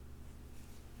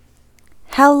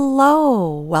Hello,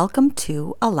 welcome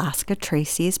to Alaska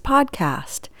Tracy's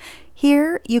podcast.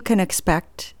 Here you can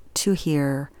expect to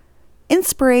hear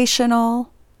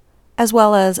inspirational as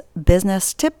well as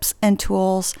business tips and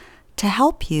tools to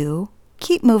help you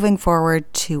keep moving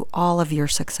forward to all of your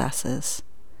successes.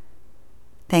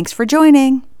 Thanks for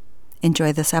joining.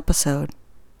 Enjoy this episode.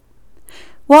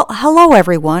 Well, hello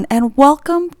everyone, and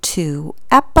welcome to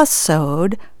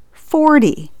episode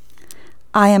 40.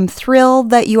 I am thrilled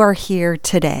that you are here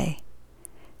today.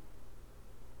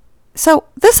 So,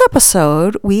 this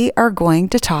episode, we are going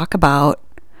to talk about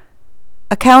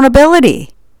accountability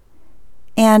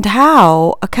and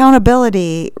how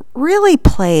accountability really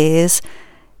plays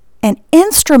an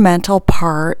instrumental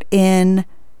part in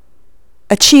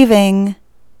achieving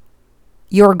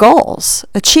your goals,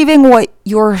 achieving what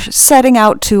you're setting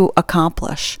out to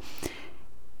accomplish.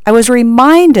 I was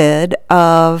reminded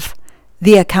of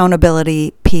the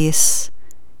accountability piece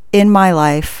in my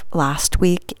life last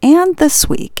week and this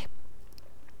week,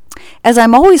 as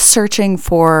I'm always searching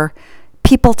for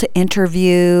people to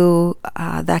interview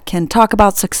that can talk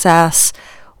about success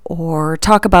or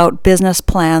talk about business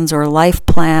plans or life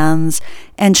plans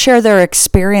and share their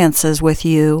experiences with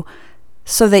you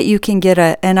so that you can get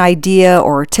an idea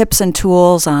or tips and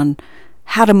tools on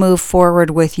how to move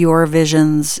forward with your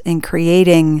visions in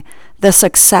creating the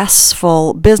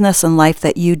successful business and life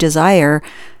that you desire.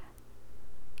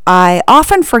 I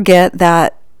often forget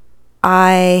that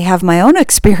I have my own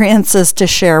experiences to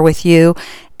share with you,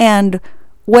 and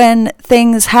when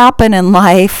things happen in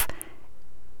life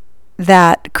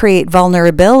that create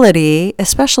vulnerability,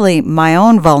 especially my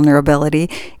own vulnerability,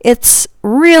 it's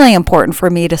really important for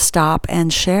me to stop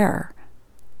and share.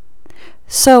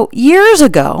 So years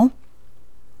ago,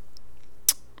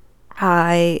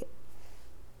 I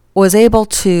was able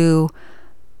to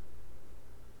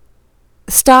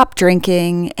stop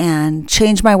drinking and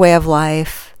change my way of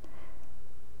life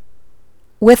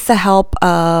with the help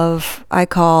of, I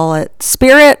call it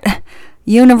spirit,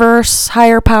 universe,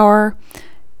 higher power,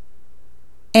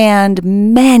 and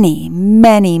many,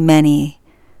 many, many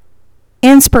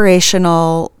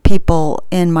inspirational people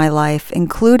in my life,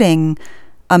 including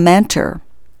a mentor.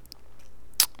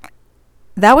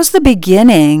 That was the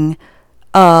beginning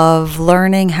of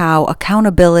learning how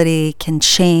accountability can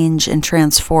change and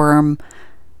transform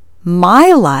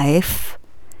my life.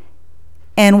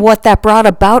 And what that brought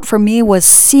about for me was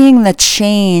seeing the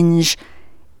change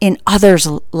in others'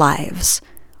 lives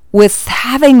with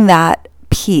having that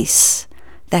piece,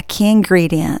 that key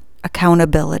ingredient,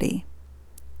 accountability.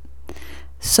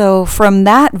 So from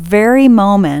that very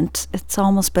moment, it's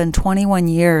almost been 21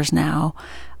 years now,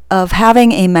 of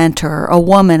having a mentor, a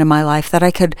woman in my life that I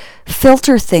could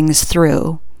filter things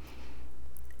through.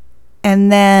 And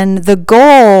then the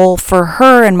goal for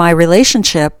her and my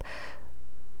relationship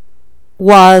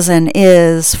was and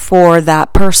is for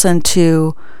that person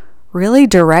to really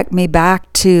direct me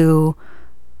back to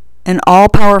an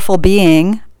all-powerful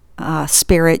being,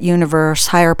 spirit, universe,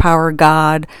 higher power,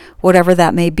 God, whatever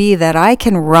that may be, that I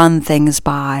can run things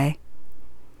by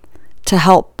to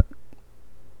help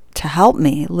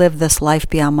me live this life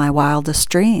beyond my wildest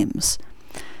dreams.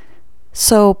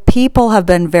 So people have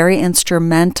been very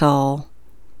instrumental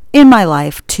in my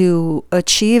life to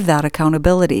achieve that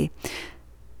accountability.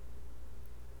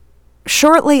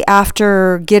 Shortly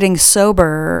after getting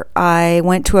sober, I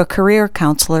went to a career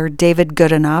counselor, David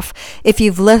Goodenough. If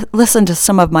you've listened to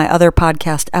some of my other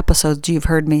podcast episodes, you've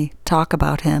heard me talk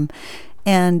about him.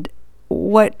 And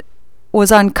what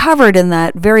was uncovered in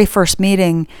that very first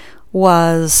meeting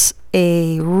was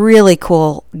a really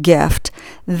cool gift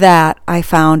that I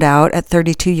found out at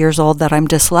 32 years old, that I'm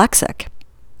dyslexic.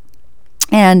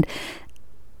 And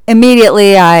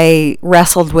immediately I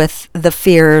wrestled with the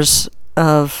fears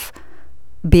of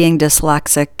being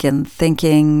dyslexic and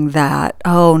thinking that,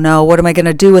 oh no, what am I going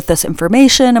to do with this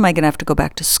information? Am I going to have to go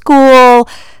back to school?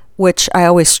 Which I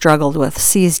always struggled with,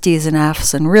 C's, D's, and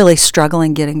F's, and really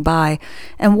struggling getting by.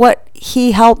 And what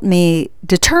he helped me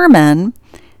determine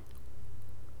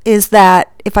is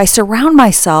that if I surround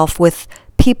myself with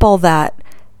people that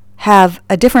have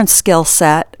a different skill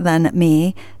set than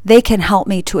me, they can help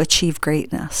me to achieve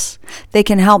greatness. They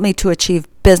can help me to achieve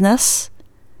business,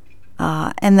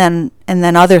 and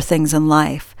then other things in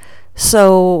life.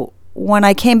 So when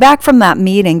I came back from that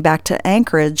meeting back to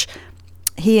Anchorage,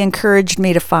 he encouraged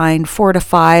me to find 4 to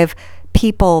 5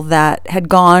 people that had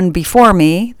gone before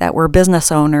me that were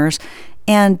business owners,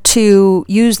 and to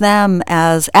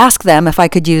ask them if I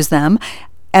could use them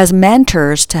as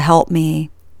mentors to help me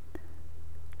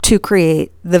to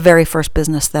create the very first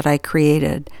business that I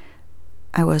created.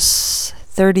 I was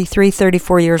 33,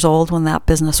 34 years old when that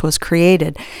business was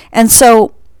created. And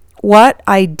so what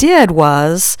I did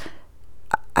was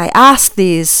I asked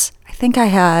these, I think I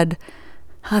had,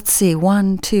 let's see,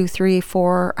 1, 2, 3,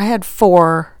 4, I had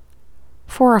four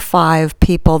or five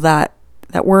people that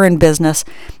were in business.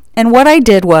 And what I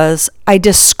did was I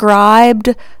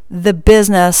described the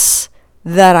business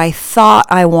that I thought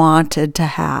I wanted to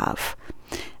have.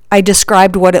 I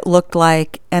described what it looked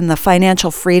like and the financial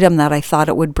freedom that I thought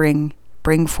it would bring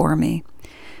for me.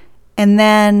 And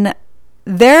then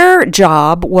their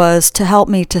job was to help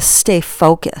me to stay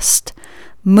focused,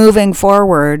 moving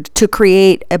forward, to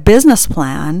create a business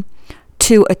plan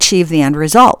to achieve the end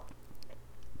result.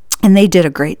 And they did a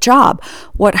great job.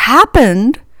 What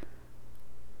happened,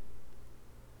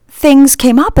 things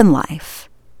came up in life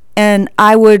and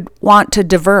I would want to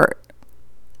divert.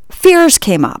 Fears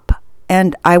came up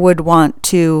and I would want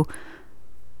to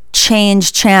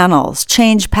change channels,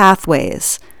 change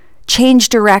pathways, change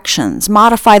directions,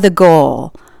 modify the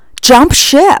goal, jump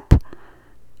ship,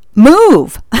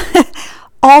 move,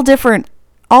 all different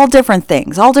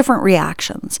things, all different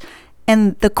reactions.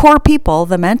 And the core people,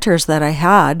 the mentors that I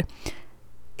had,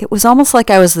 it was almost like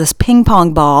I was this ping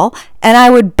pong ball and I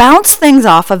would bounce things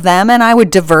off of them and I would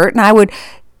divert and I would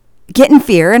get in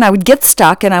fear and I would get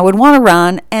stuck and I would want to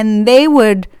run, and they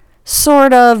would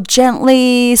sort of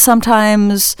gently,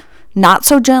 sometimes not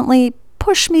so gently,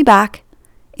 push me back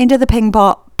into the ping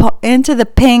ball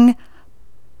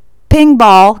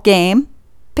game.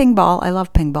 Ping ball, I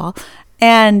love ping ball.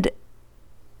 And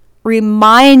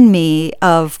remind me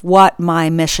of what my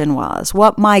mission was,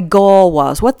 what my goal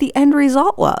was, what the end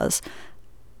result was,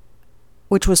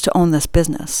 which was to own this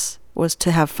business, was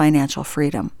to have financial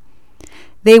freedom.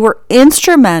 They were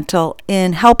instrumental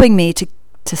in helping me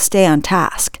to stay on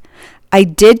task. I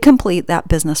did complete that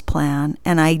business plan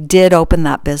and I did open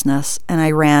that business and I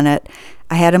ran it.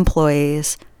 I had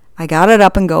employees. I got it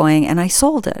up and going and I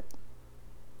sold it.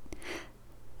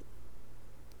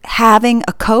 Having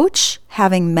a coach,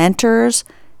 having mentors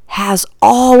has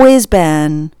always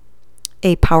been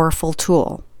a powerful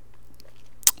tool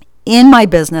in my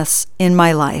business, in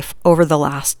my life over the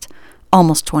last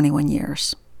almost 21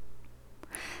 years.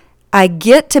 I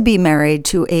get to be married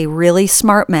to a really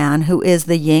smart man who is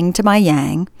the yin to my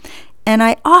yang, and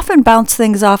I often bounce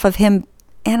things off of him,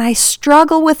 and I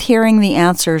struggle with hearing the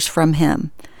answers from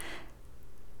him.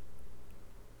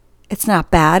 It's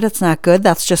not bad, it's not good,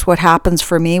 that's just what happens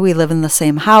for me. We live in the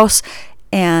same house,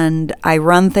 and I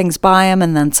run things by him,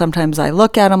 and then sometimes I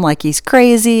look at him like he's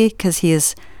crazy, because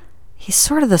he's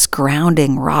sort of this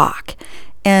grounding rock,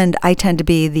 and I tend to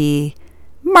be the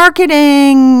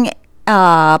marketing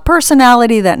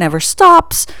personality that never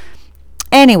stops.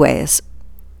 Anyways,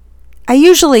 I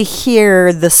usually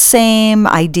hear the same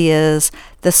ideas,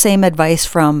 the same advice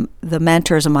from the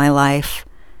mentors in my life.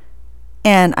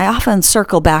 And I often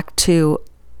circle back to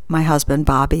my husband,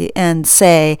 Bobby, and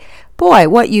say, boy,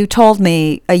 what you told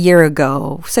me a year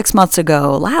ago, 6 months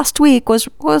ago, last week was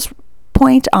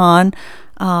point on.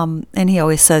 And he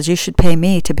always says, you should pay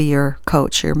me to be your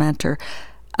coach, your mentor.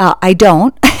 I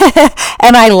don't,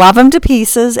 and I love him to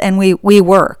pieces, and we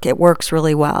work. It works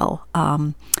really well.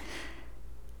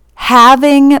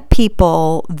 Having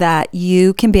people that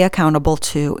you can be accountable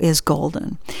to is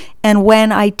golden. And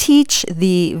when I teach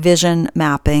the vision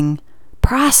mapping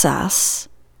process,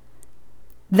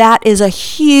 that is a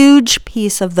huge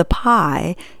piece of the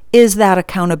pie, is that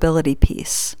accountability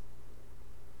piece.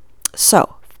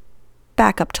 So,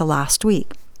 back up to last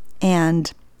week.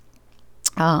 And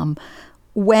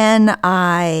when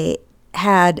I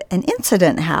had an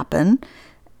incident happen,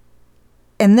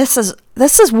 and this is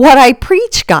what I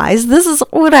preach, guys. This is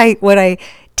what I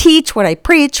teach, what I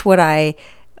preach, what I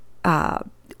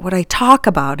talk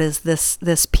about is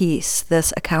this piece,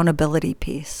 this accountability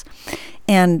piece.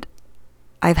 And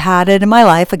I've had it in my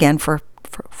life again for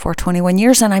 21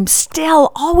 years, and I'm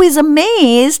still always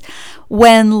amazed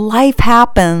when life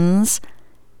happens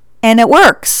and it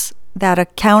works. That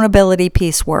accountability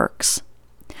piece works.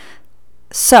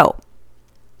 So,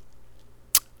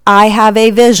 I have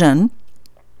a vision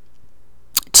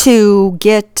to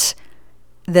get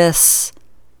this,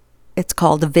 it's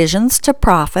called Visions to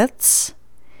Profits.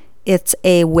 It's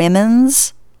a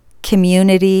women's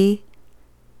community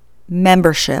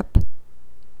membership,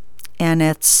 and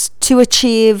it's to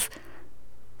achieve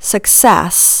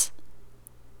success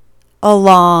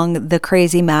along the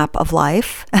crazy map of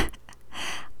life.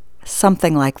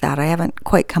 Something like that. I haven't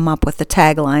quite come up with the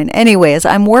tagline. Anyways,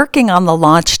 I'm working on the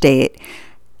launch date.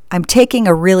 I'm taking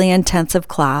a really intensive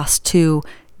class to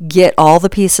get all the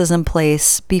pieces in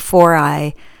place before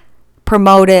I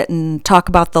promote it and talk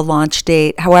about the launch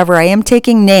date. However, I am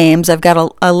taking names. I've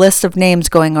got a list of names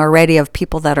going already of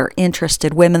people that are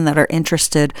interested, women that are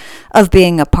interested of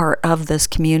being a part of this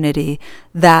community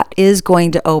that is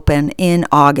going to open in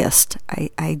August.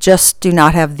 I just do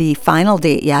not have the final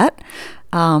date yet.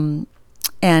 And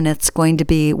it's going to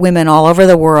be women all over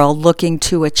the world looking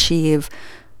to achieve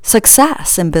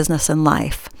success in business and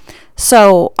life.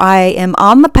 So I am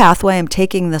on the pathway. I'm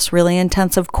taking this really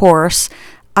intensive course.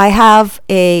 I have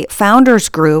a founders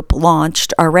group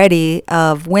launched already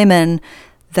of women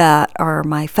that are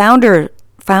my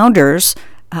founders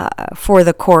for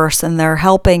the course, and they're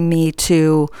helping me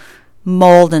to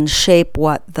mold and shape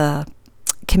what the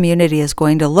community is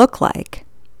going to look like.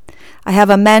 I have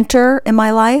a mentor in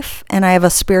my life, and I have a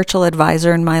spiritual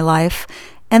advisor in my life,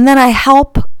 and then I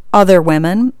help other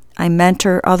women. I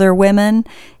mentor other women,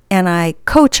 and I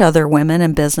coach other women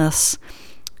in business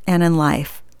and in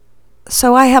life.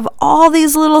 So I have all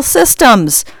these little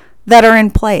systems that are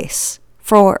in place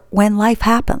for when life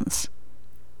happens.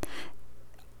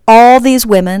 All these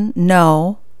women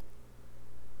know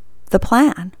the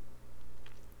plan.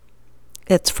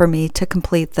 It's for me to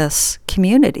complete this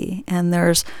community, and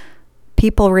there's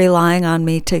people relying on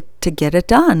me to get it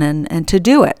done and to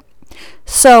do it.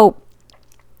 So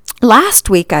last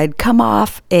week I'd come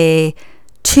off a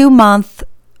 2-month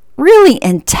really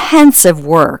intensive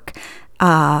work.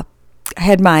 I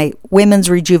had my women's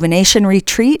rejuvenation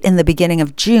retreat in the beginning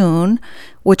of June,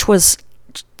 which was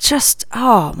just,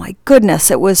 oh my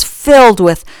goodness, it was filled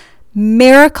with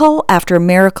miracle after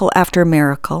miracle after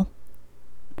miracle.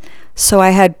 So I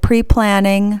had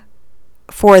pre-planning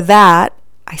for that.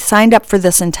 I signed up for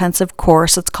this intensive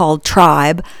course. It's called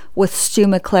Tribe with Stu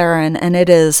McLaren, and it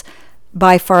is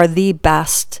by far the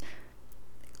best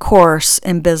course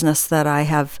in business that I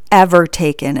have ever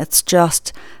taken. It's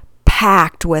just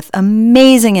packed with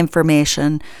amazing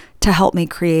information to help me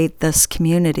create this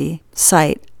community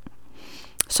site.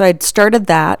 So I'd started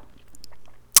that.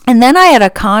 And then I had a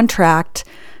contract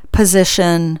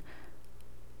position,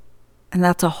 and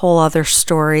that's a whole other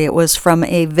story. It was from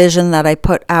a vision that I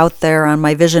put out there on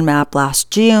my vision map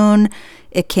last June.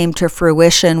 It came to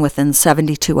fruition within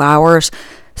 72 hours.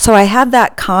 So I had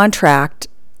that contract,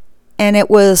 and it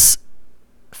was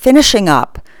finishing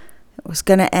up. It was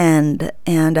going to end,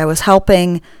 and I was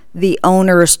helping the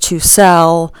owners to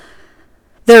sell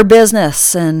their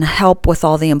business and help with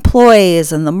all the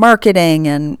employees and the marketing,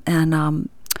 and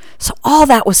so all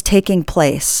that was taking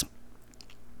place.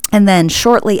 And then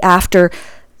shortly after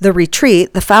the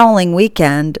retreat, the following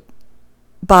weekend,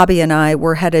 Bobby and I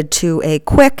were headed to a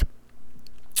quick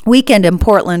weekend in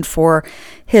Portland for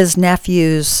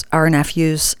our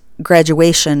nephew's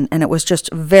graduation, and it was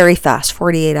just very fast,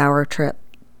 48-hour trip.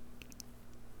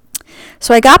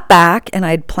 So I got back, and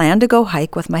I'd planned to go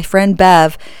hike with my friend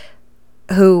Bev,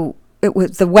 the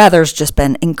weather's just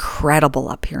been incredible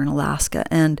up here in Alaska,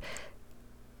 and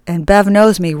Bev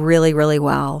knows me really, really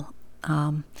well.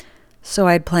 So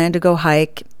I'd planned to go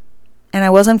hike, and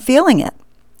I wasn't feeling it.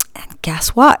 And guess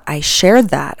what? I shared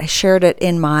that. I shared it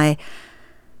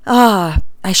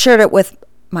with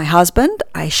my husband.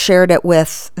 I shared it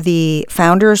with the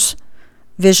Founders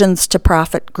Visions to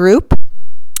Profit group.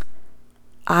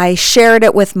 I shared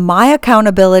it with my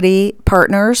accountability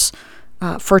partners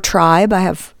for Tribe. I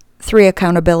have two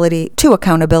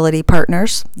accountability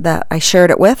partners that I shared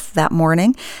it with that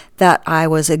morning, that I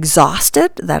was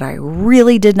exhausted, that I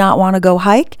really did not want to go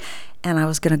hike, and I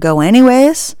was going to go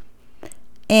anyways.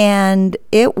 And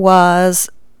it was,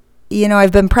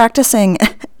 I've been practicing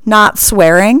not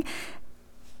swearing,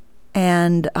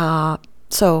 and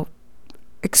so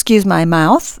excuse my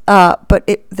mouth, but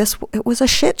it was a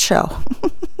shit show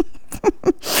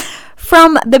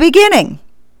from the beginning.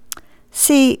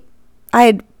 See, I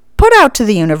had put out to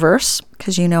the universe,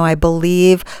 because I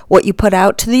believe what you put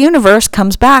out to the universe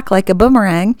comes back like a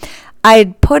boomerang.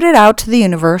 I'd put it out to the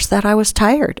universe that I was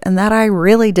tired and that I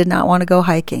really did not want to go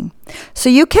hiking. So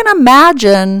you can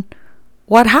imagine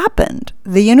what happened.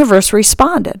 The universe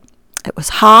responded. It was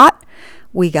hot.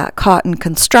 We got caught in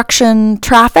construction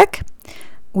traffic.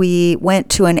 We went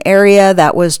to an area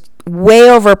that was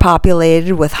way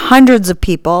overpopulated with hundreds of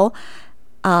people,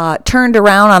 turned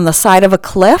around on the side of a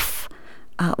cliff,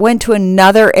 went to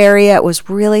another area. It was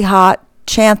really hot.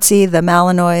 Chansey, the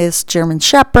Malinois German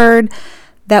Shepherd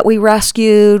that we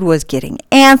rescued, was getting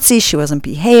antsy. She wasn't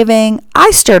behaving.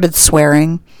 I started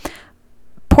swearing.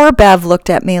 Poor Bev looked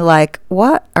at me like,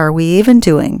 what are we even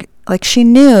doing? Like she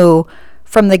knew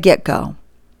from the get-go.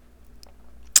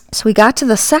 So we got to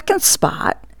the second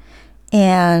spot,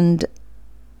 and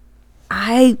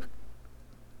I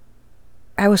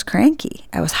was cranky.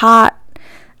 I was hot.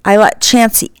 I let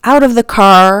Chancey out of the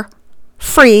car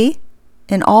free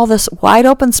in all this wide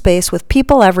open space with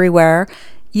people everywhere.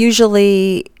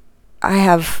 Usually I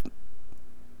have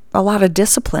a lot of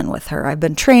discipline with her. I've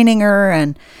been training her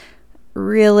and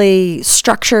really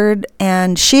structured,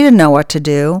 and she didn't know what to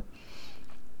do.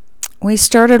 We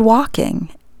started walking,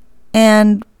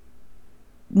 and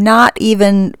not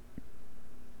even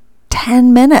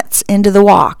 10 minutes into the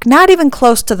walk, not even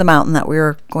close to the mountain that we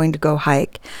were going to go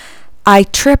hike, I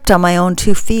tripped on my own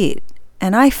 2 feet,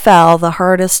 and I fell the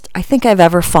hardest I think I've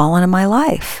ever fallen in my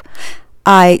life.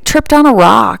 I tripped on a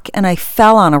rock, and I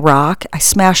fell on a rock. I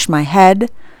smashed my head,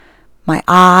 my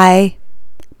eye,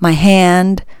 my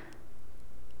hand,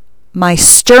 my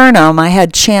sternum. I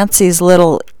had Chancey's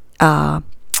little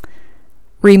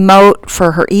remote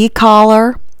for her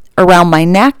e-collar around my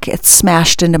neck. It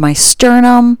smashed into my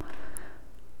sternum.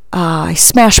 I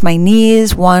smashed my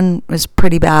knees. One was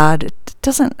pretty bad. It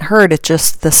doesn't hurt. It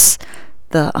just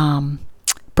the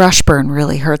brush burn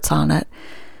really hurts on it.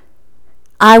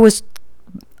 I was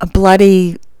a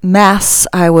bloody mess.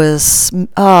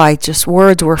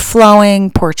 words were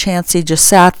flowing. Poor Chancey just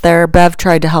sat there. Bev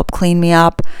tried to help clean me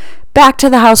up. Back to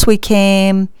the house we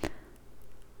came,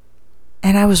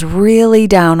 and I was really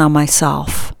down on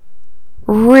myself,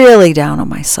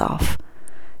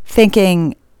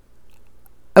 thinking,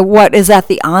 what is at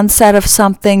the onset of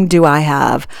something? Do I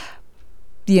have,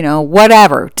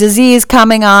 whatever, disease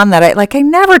coming on that I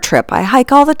never trip. I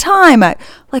hike all the time.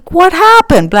 What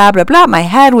happened? Blah, blah, blah. My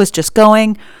head was just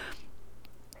going.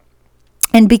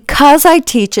 And because I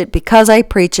teach it, because I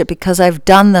preach it, because I've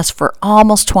done this for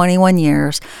almost 21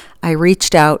 years, I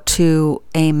reached out to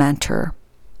a mentor,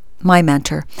 my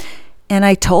mentor, and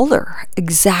I told her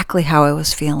exactly how I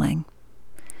was feeling.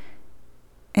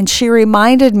 And she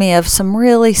reminded me of some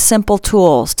really simple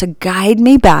tools to guide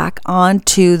me back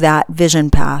onto that vision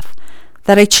path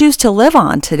that I choose to live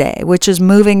on today, which is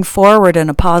moving forward in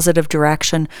a positive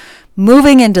direction,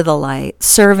 moving into the light,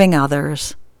 serving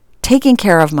others, taking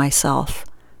care of myself.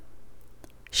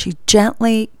 She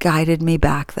gently guided me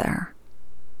back there.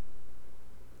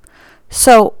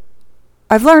 So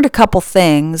I've learned a couple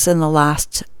things in the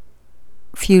last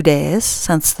few days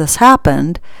since this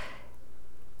happened.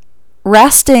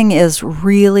 Resting is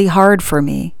really hard for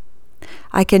me.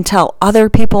 I can tell other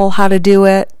people how to do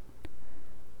it.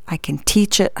 I can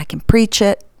teach it. I can preach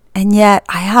it. And yet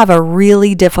I have a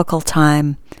really difficult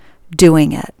time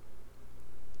doing it.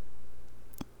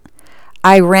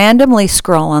 I randomly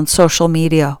scroll on social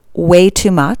media way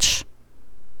too much.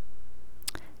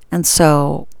 And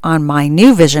so on my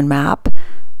new vision map,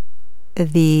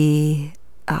 the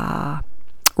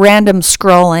random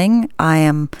scrolling, I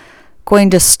am going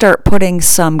to start putting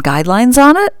some guidelines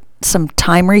on it, some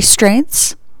time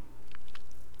restraints.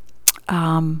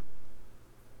 I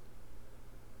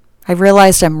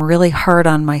realized I'm really hard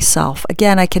on myself.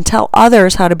 Again, I can tell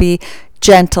others how to be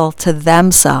gentle to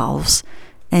themselves,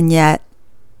 and yet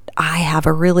I have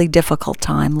a really difficult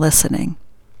time listening.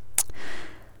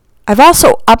 I've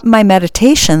also upped my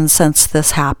meditation since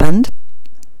this happened.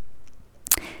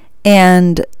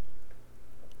 And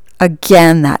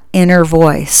again, that inner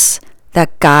voice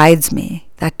that guides me,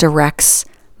 that directs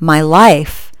my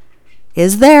life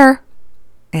is there.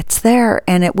 It's there,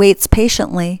 and it waits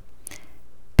patiently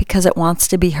because it wants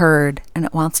to be heard and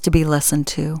it wants to be listened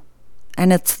to.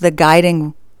 And it's the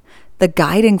guiding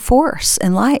force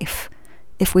in life.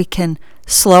 If we can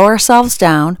slow ourselves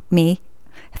down,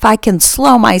 if I can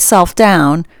slow myself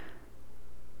down,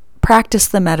 practice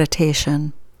the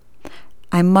meditation,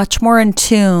 I'm much more in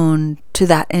tune to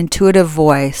that intuitive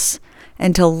voice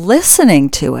and to listening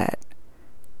to it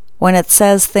when it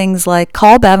says things like,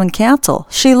 call Bev and cancel.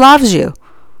 She loves you.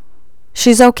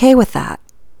 She's okay with that.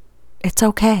 It's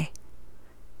okay.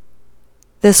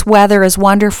 This weather is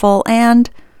wonderful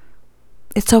and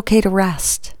it's okay to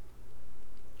rest.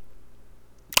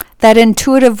 That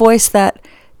intuitive voice that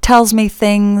tells me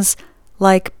things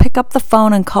like pick up the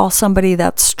phone and call somebody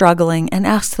that's struggling and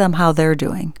ask them how they're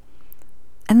doing.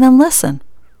 And then listen.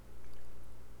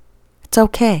 It's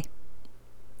okay.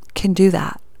 Can do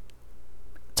that.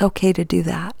 It's okay to do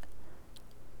that.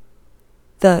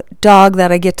 The dog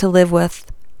that I get to live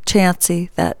with, Chancey,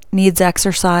 that needs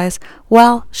exercise,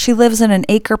 well, she lives in an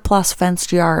acre-plus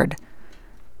fenced yard.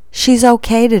 She's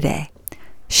okay today.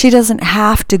 She doesn't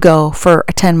have to go for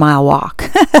a 10-mile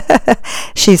walk.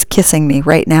 She's kissing me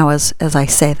right now as I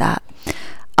say that.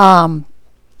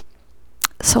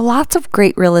 So lots of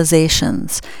great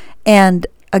realizations. And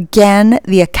again,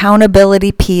 the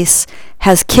accountability piece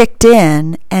has kicked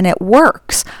in and it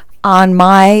works on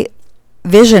my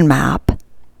vision map.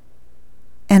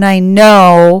 And I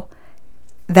know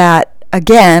that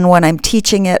again, when I'm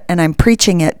teaching it and I'm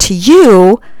preaching it to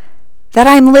you, that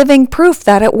I'm living proof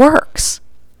that it works.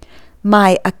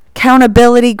 My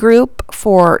accountability group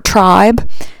for Tribe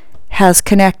has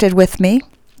connected with me,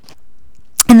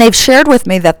 and they've shared with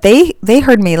me that they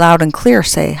heard me loud and clear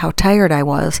say how tired I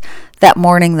was that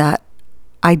morning that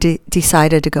I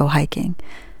decided to go hiking.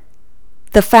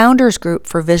 The founders group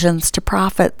for Visions to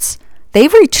Profits,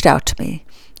 they've reached out to me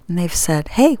and they've said,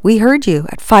 hey, we heard you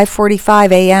at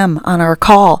 5:45 a.m. on our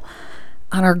call,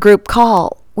 on our group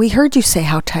call. We heard you say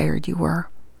how tired you were.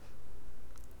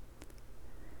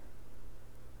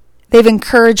 They've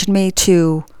encouraged me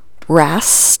to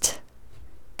rest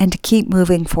and to keep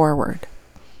moving forward.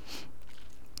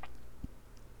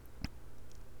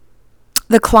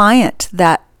 The client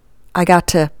that I got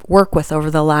to work with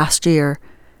over the last year,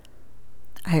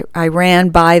 I ran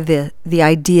by the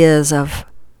ideas of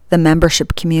the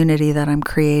membership community that I'm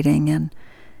creating, and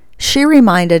she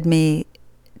reminded me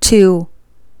to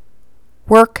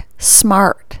work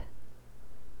smart,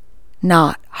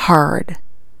 not hard.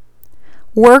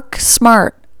 Work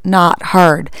smart, not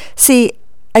hard. See,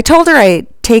 I told her I'd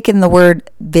taken the word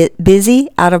busy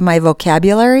out of my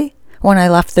vocabulary when I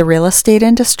left the real estate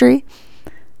industry.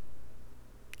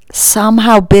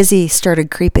 Somehow busy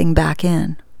started creeping back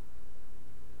in.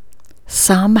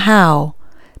 Somehow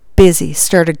busy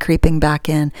started creeping back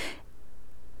in.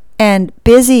 And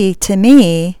busy to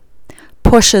me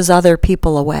pushes other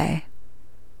people away.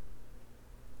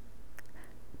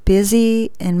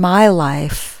 Busy in my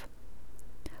life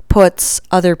puts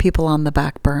other people on the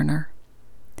back burner.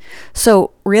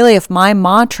 So really, if my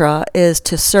mantra is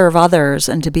to serve others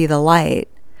and to be the light,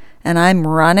 and I'm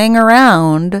running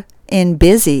around in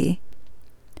busy,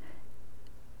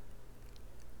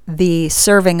 the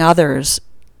serving others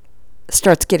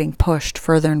starts getting pushed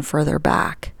further and further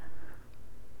back.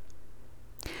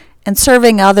 And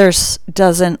serving others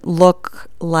doesn't look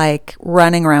like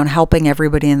running around helping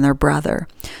everybody and their brother.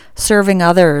 Serving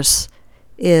others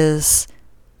is,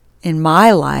 in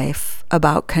my life,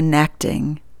 about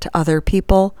connecting to other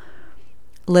people,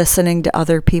 listening to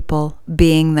other people,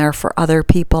 being there for other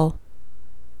people,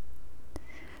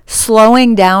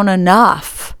 slowing down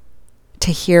enough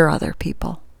to hear other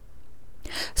people.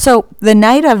 So the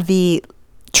night of the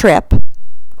trip,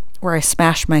 where I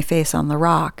smashed my face on the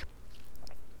rock,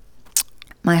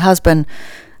 my husband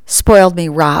spoiled me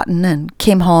rotten and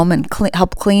came home and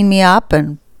helped clean me up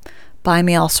and buy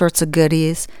me all sorts of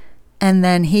goodies. And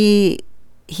then he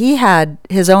had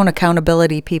his own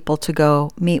accountability people to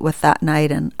go meet with that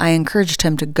night, and I encouraged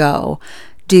him to go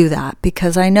do that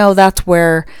because I know that's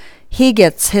where he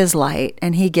gets his light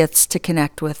and he gets to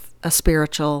connect with a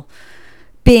spiritual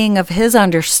being of his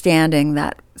understanding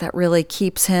that really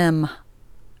keeps him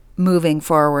moving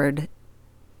forward.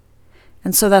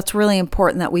 And so that's really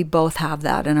important that we both have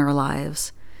that in our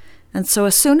lives. And so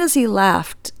as soon as he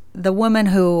left, the woman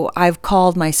who I've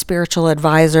called my spiritual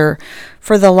advisor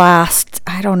for the last,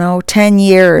 10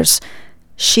 years,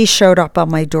 she showed up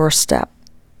on my doorstep.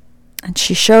 And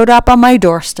she showed up on my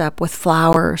doorstep with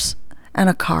flowers and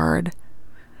a card.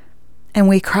 And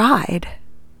we cried.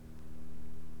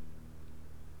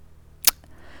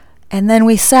 And then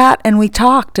we sat and we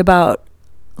talked about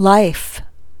life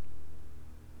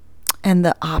and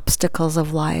the obstacles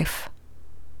of life.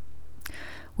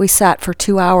 We sat for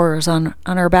 2 hours on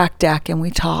our back deck and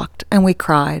we talked and we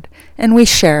cried and we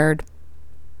shared.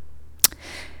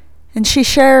 And she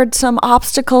shared some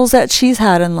obstacles that she's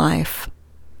had in life.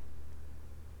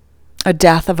 A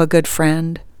death of a good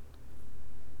friend.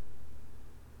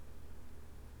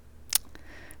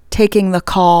 Taking the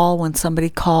call when somebody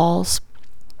calls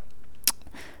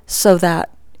so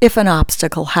that if an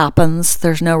obstacle happens,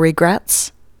 there's no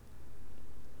regrets.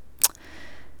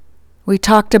 We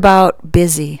talked about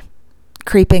busy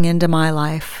creeping into my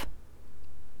life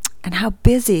and how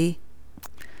busy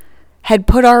had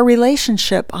put our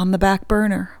relationship on the back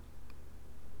burner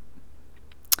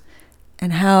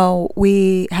and how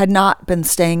we had not been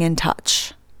staying in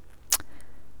touch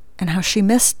and how she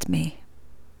missed me,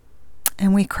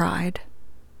 and we cried.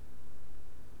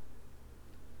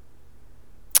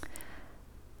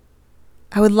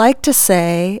 I would like to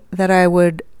say that I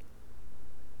would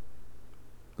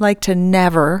like to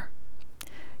never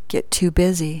get too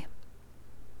busy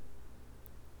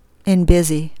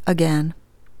again.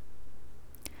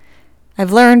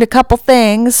 I've learned a couple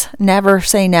things. Never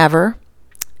say never.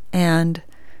 And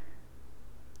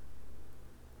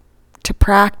to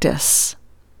practice,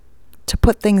 to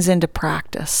put things into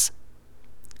practice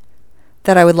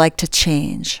that I would like to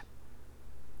change.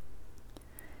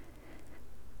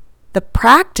 The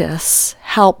practice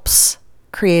helps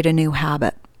create a new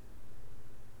habit.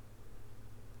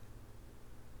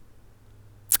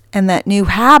 And that new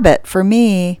habit for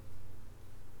me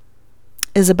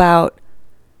is about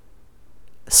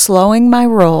slowing my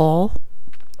roll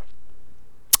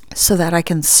so that I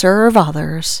can serve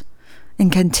others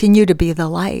and continue to be the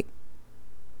light.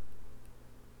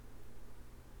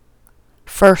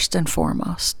 First and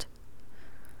foremost,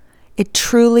 it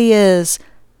truly is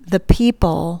the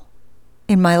people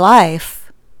in my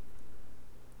life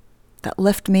that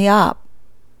lift me up,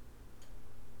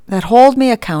 that hold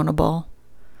me accountable,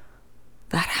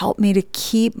 that help me to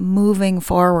keep moving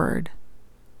forward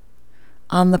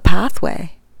on the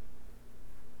pathway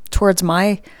towards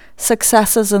my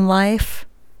successes in life.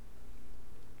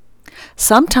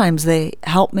 Sometimes they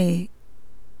help me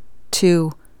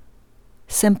to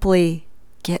simply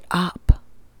get up.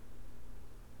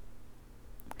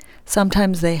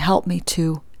 Sometimes they help me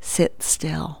to sit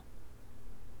still.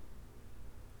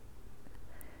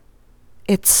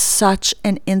 It's such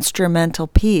an instrumental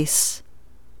piece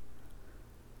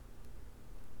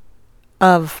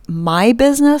of my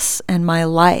business and my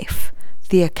life,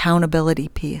 the accountability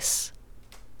piece.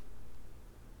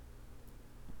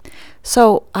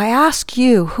 So I ask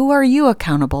you, who are you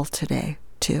accountable today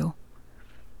to?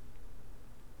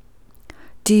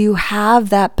 Do you have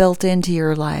that built into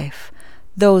your life?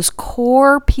 Those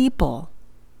core people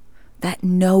that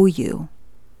know you,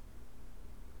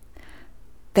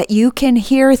 that you can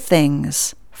hear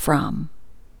things from.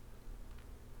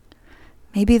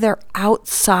 Maybe they're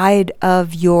outside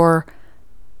of your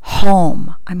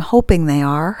home. I'm hoping they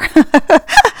are.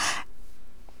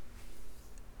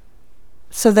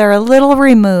 So they're a little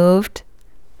removed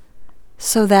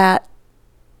so that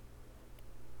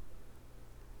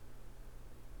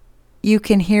you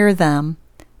can hear them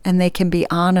and they can be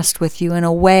honest with you in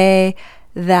a way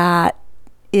that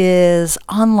is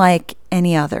unlike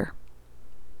any other.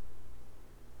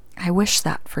 I wish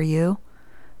that for you.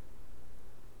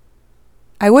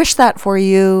 I wish that for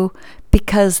you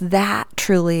because that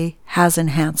truly has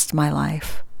enhanced my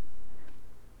life.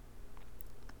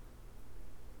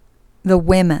 The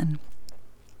women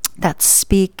that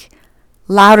speak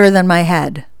louder than my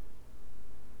head.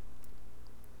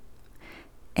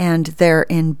 And they're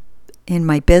in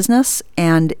my business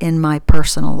and in my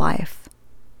personal life.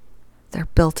 They're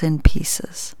built-in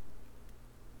pieces.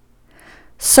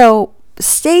 So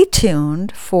stay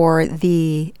tuned for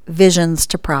the Visions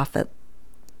to Profit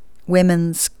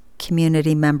women's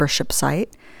community membership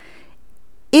site.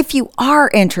 If you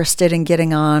are interested in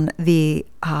getting on the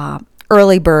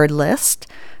early bird list,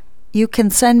 you can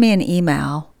send me an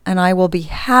email and I will be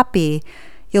happy.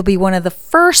 You'll be one of the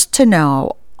first to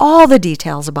know all the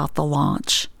details about the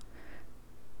launch.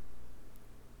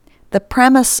 The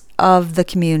premise of the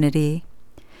community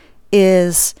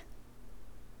is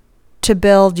to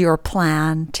build your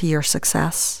plan to your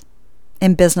success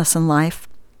in business and life.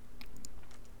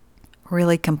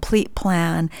 Really complete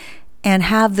plan, and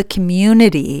have the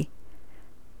community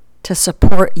to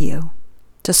support you,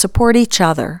 to support each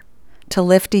other, to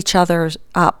lift each other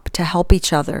up, to help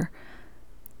each other,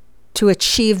 to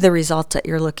achieve the results that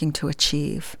you're looking to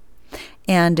achieve.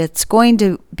 And it's going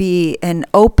to be an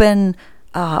open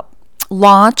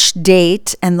launch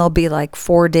date, and there'll be like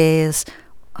 4 days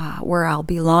where I'll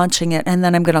be launching it, and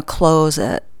then I'm going to close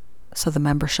it. So the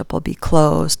membership will be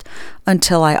closed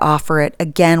until I offer it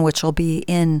again, which will be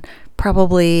in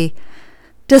probably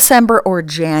December or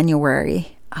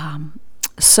January.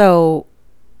 So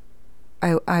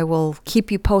I will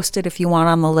keep you posted if you want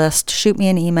on the list. Shoot me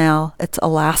an email. It's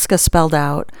Alaska spelled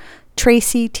out.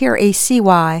 Tracy, Tracy,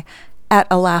 at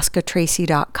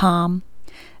alaskatracy.com.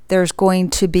 There's going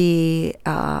to be,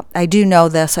 I do know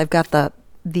this, I've got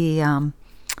the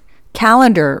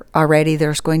calendar already.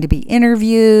 There's going to be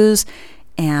interviews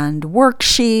and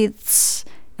worksheets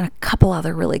and a couple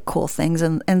other really cool things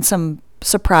and some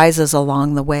surprises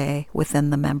along the way within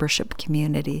the membership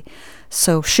community.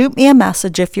 So shoot me a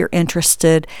message if you're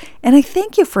interested. And I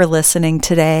thank you for listening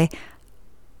today.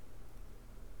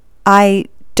 I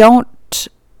don't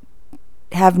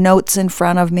have notes in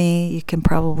front of me. You can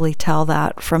probably tell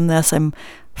that from this. I'm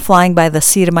flying by the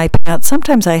seat of my pants.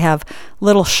 Sometimes I have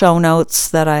little show notes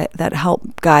that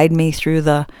help guide me through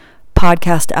the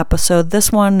podcast episode.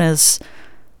 This one is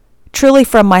truly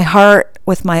from my heart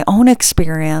with my own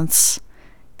experience.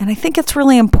 And I think it's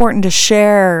really important to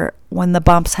share when the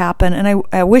bumps happen. And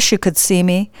I wish you could see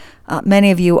me.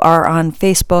 Many of you are on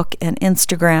Facebook and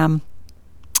Instagram,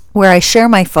 where I share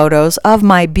my photos of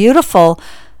my beautiful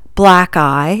black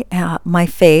eye, my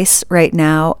face right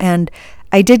now. And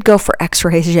I did go for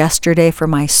x-rays yesterday for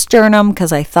my sternum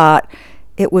because I thought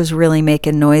it was really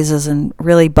making noises and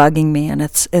really bugging me. And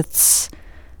it's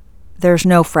there's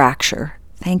no fracture.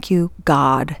 Thank you,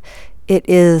 God. It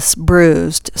is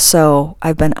bruised. So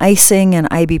I've been icing and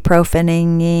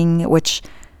ibuprofening, which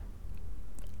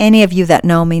any of you that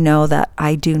know me know that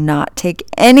I do not take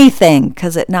anything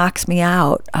because it knocks me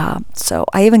out. So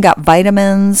I even got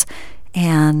vitamins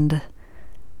and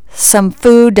some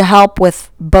food to help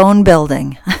with bone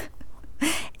building.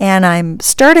 And I'm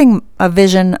starting a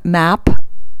vision map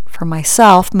for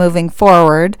myself moving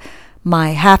forward, my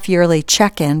half-yearly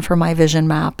check-in for my vision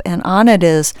map. And on it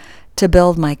is to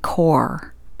build my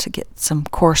core, to get some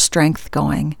core strength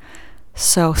going.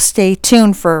 So stay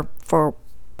tuned for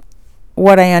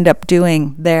what I end up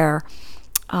doing there.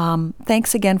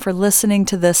 Thanks again for listening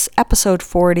to this episode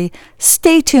 40.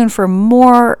 Stay tuned for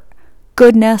more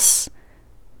goodness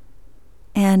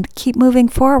and keep moving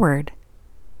forward.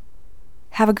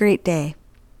 Have a great day.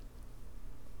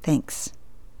 Thanks.